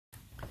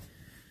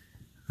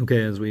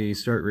Okay, as we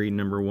start reading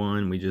number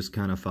 1, we just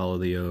kind of follow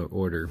the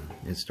order.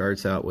 It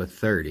starts out with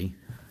 30,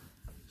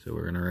 so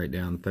we're going to write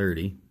down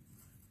 30.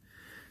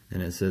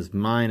 And it says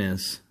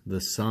minus the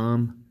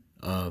sum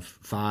of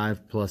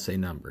 5 plus a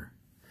number.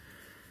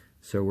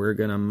 So we're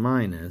going to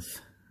minus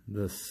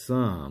the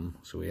sum,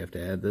 so we have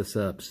to add this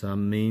up.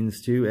 Sum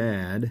means to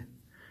add,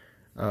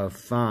 of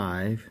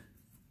 5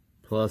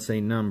 plus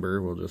a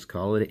number, we'll just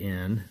call it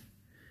n,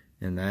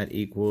 and that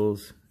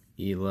equals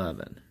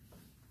 11.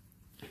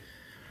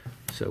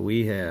 So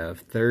we have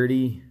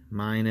 30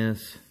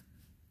 minus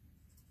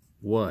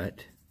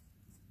what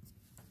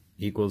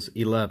equals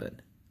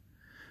 11.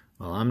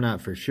 Well, I'm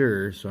not for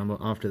sure, so I'm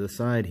off to the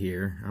side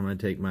here. I'm going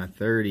to take my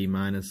 30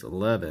 minus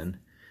 11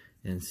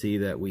 and see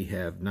that we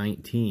have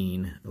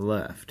 19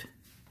 left.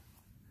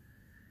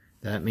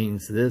 That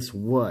means this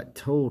what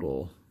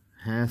total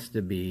has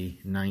to be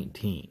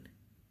 19.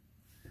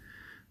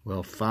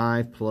 Well,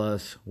 5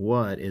 plus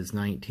what is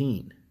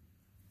 19?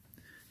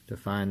 To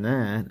find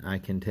that, I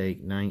can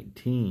take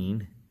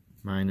 19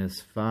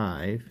 minus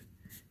 5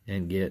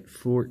 and get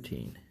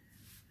 14.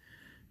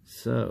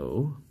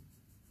 So,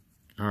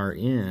 our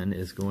n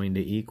is going to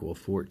equal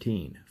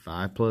 14.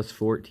 5 plus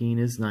 14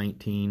 is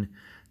 19.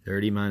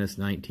 30 minus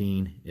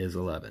 19 is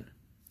 11.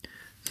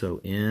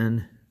 So,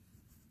 n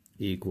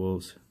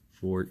equals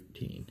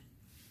 14.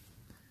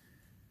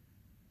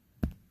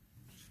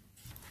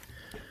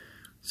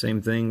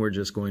 Same thing, we're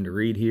just going to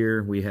read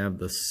here. We have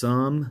the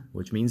sum,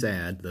 which means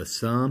add, the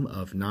sum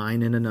of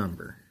 9 and a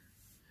number.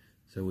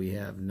 So we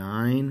have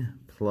 9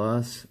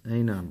 plus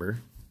a number,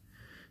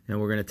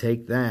 and we're going to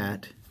take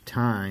that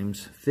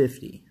times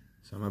 50.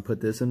 So I'm going to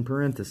put this in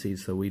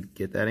parentheses so we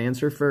get that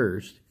answer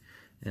first,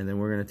 and then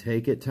we're going to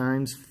take it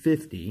times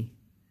 50,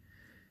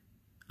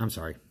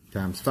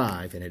 times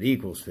 5, and it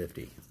equals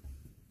 50.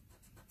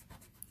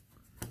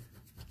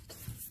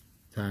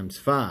 Times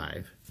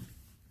 5,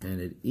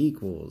 and it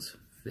equals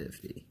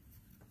 50.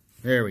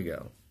 There we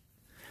go.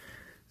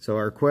 So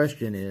our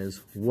question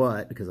is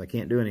what, because I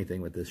can't do anything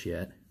with this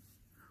yet,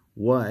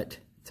 what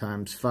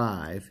times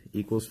 5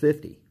 equals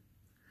 50?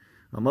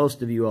 Well,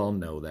 most of you all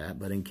know that,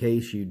 but in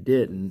case you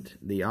didn't,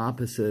 the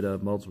opposite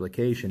of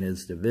multiplication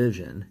is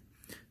division.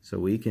 So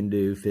we can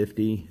do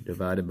 50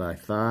 divided by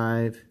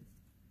 5,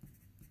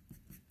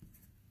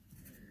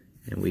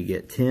 and we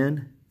get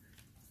 10.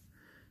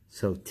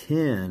 So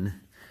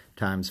 10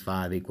 times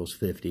 5 equals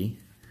 50.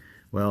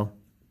 Well,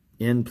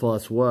 n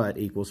plus what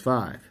equals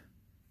 5?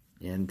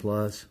 N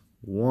plus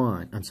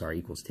 1,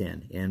 equals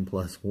 10. N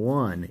plus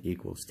 1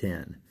 equals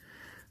 10.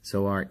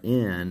 So our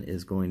n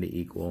is going to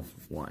equal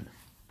 1.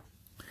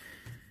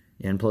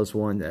 N plus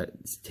 1,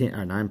 that's 10,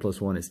 or 9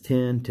 plus 1 is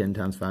 10. 10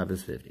 times 5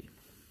 is 50.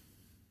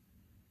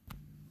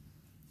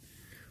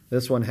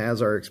 This one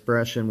has our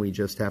expression. We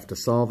just have to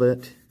solve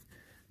it.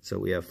 So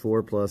we have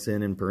 4 plus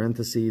n in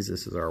parentheses.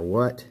 This is our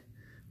what.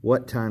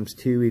 What times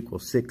 2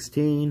 equals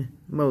 16?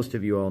 Most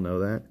of you all know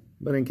that.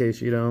 But in case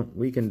you don't,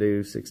 we can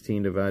do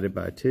 16 divided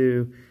by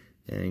 2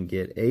 and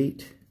get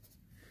 8.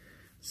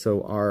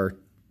 So our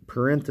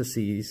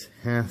parentheses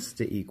has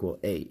to equal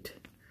 8.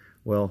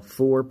 Well,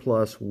 4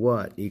 plus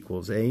what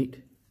equals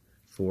 8?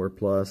 4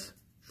 plus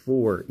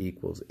 4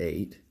 equals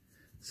 8.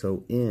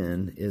 So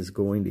n is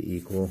going to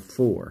equal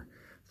 4.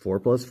 4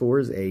 plus 4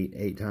 is 8.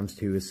 8 times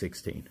 2 is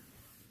 16.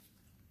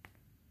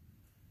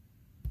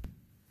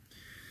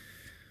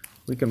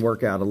 We can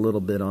work out a little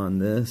bit on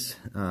this.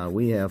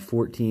 We have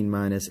 14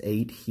 minus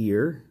 8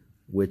 here,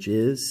 which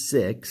is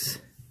 6.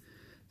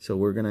 So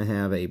we're going to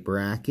have a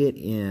bracket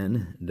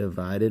n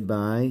divided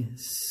by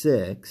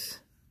 6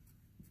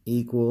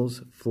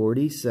 equals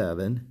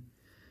 47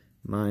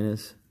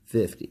 minus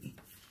 50.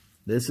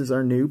 This is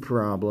our new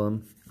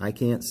problem. I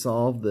can't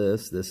solve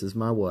this. This is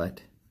my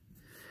what.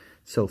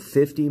 So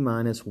 50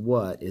 minus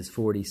what is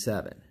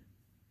 47?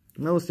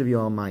 Most of you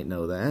all might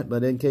know that,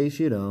 but in case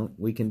you don't,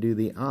 we can do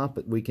the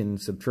opposite. We can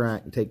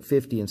take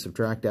 50 and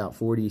subtract out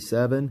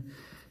 47,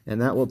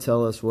 and that will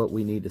tell us what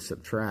we need to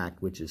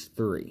subtract, which is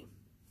 3.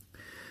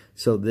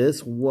 So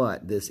this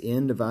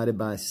n divided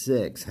by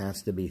 6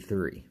 has to be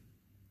 3.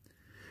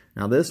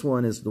 Now this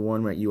one is the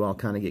one that you all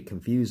kind of get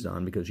confused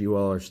on because you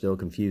all are still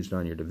confused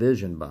on your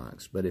division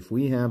box. But if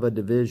we have a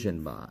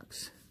division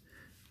box,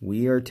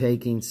 we are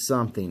taking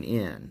something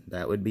in.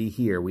 That would be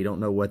here. We don't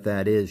know what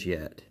that is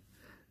yet.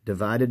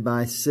 Divided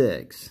by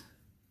 6.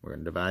 We're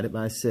going to divide it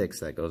by 6.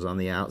 That goes on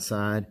the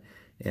outside.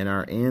 And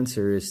our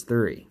answer is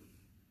 3.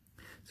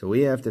 So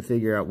we have to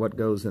figure out what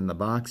goes in the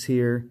box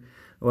here.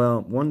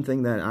 Well, one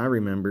thing that I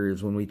remember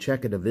is when we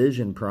check a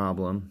division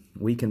problem,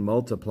 we can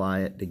multiply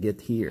it to get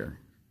here.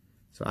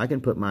 So I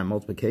can put my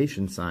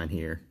multiplication sign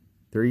here.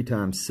 3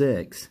 times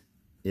 6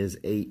 is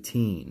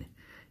 18.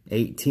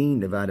 18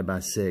 divided by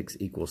 6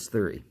 equals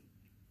 3.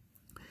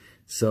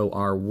 So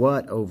our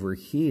what over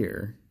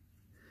here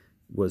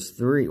was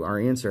 3. Our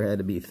answer had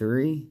to be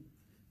 3.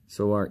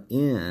 So our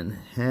n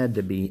had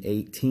to be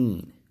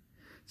 18.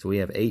 So we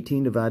have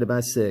 18 divided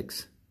by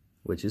 6,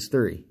 which is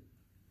 3.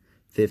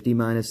 50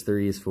 minus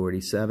 3 is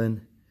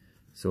 47.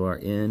 So our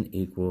n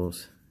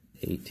equals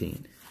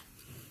 18.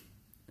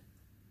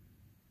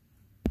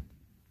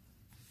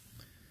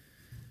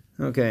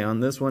 Okay, on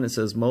this one it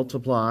says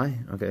multiply.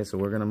 Okay, so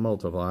we're going to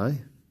multiply.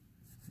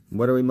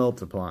 What are we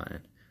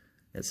multiplying?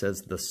 It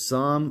says the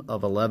sum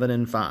of 11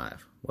 and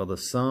 5. Well, the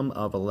sum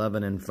of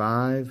 11 and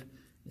 5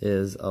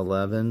 is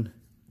 11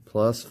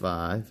 plus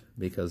 5,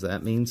 because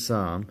that means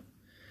sum.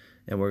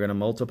 And we're going to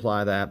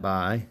multiply that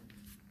by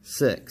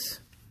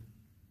 6.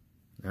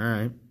 All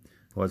right.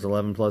 What's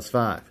 11 plus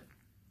 5?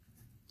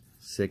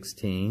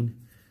 16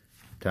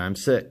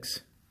 times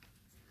 6.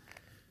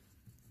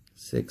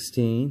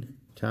 16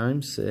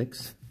 times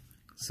 6.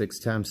 6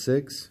 times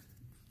 6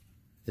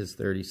 is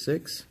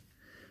 36.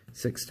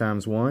 6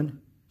 times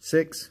 1,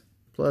 6,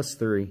 plus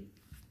 3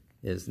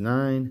 is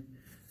 9.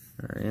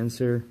 Our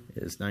answer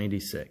is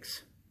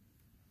 96.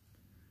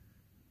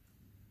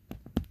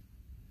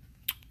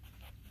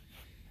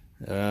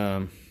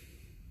 Yeah,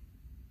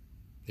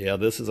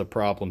 this is a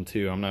problem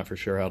too. I'm not for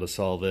sure how to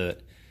solve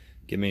it.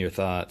 Give me your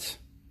thoughts.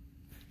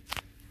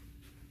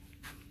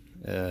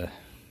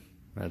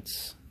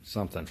 That's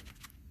something.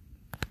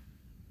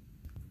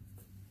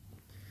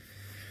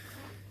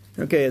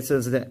 Okay, it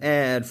says to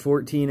add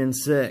 14 and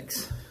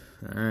 6.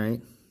 All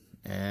right,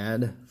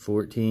 add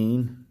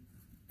 14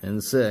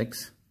 and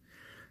 6.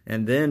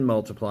 And then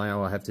multiply.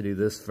 I'll have to do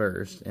this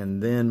first.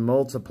 And then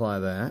multiply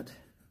that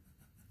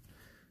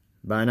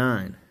by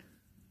 9.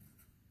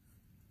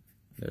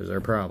 There's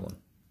our problem.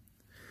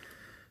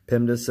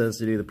 PEMDAS says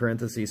to do the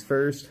parentheses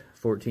first.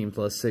 14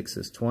 plus 6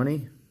 is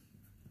 20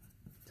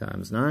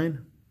 times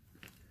 9.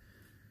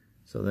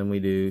 So then we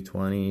do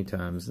 20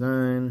 times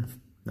 9.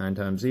 9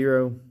 times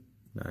 0.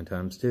 9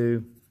 times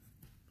 2.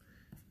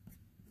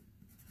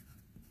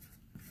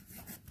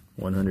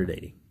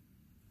 180.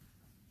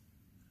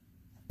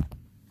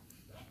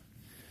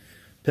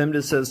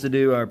 PEMDAS says to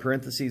do our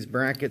parentheses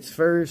brackets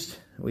first.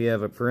 We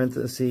have a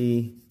parenthesis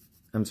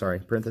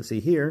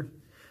here.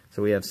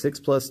 So we have 6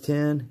 plus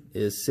 10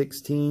 is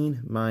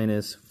 16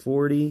 minus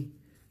 40.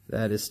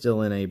 That is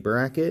still in a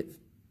bracket,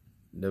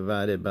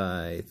 divided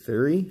by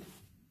 3.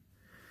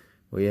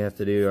 We have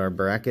to do our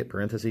bracket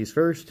parentheses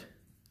first.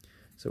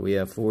 So we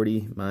have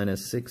 40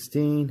 minus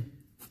 16.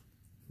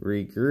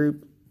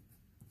 Regroup.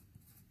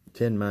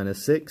 10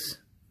 minus 6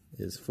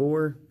 is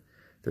 4.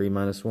 3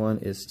 minus 1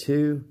 is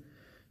 2.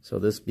 So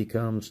this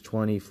becomes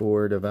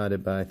 24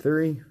 divided by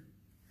 3.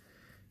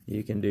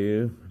 You can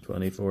do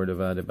 24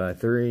 divided by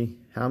 3.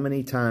 How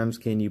many times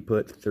can you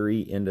put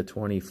 3 into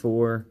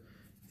 24?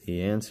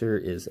 The answer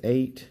is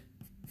 8.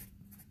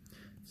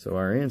 So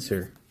our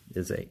answer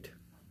is 8.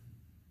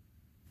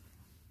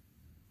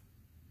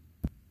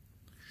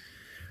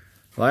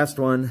 Last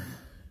one,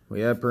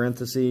 we have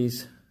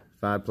parentheses.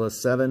 5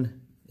 plus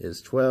 7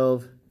 is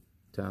 12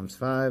 times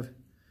 5.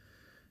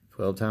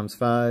 12 times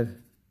 5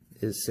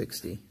 is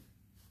 60.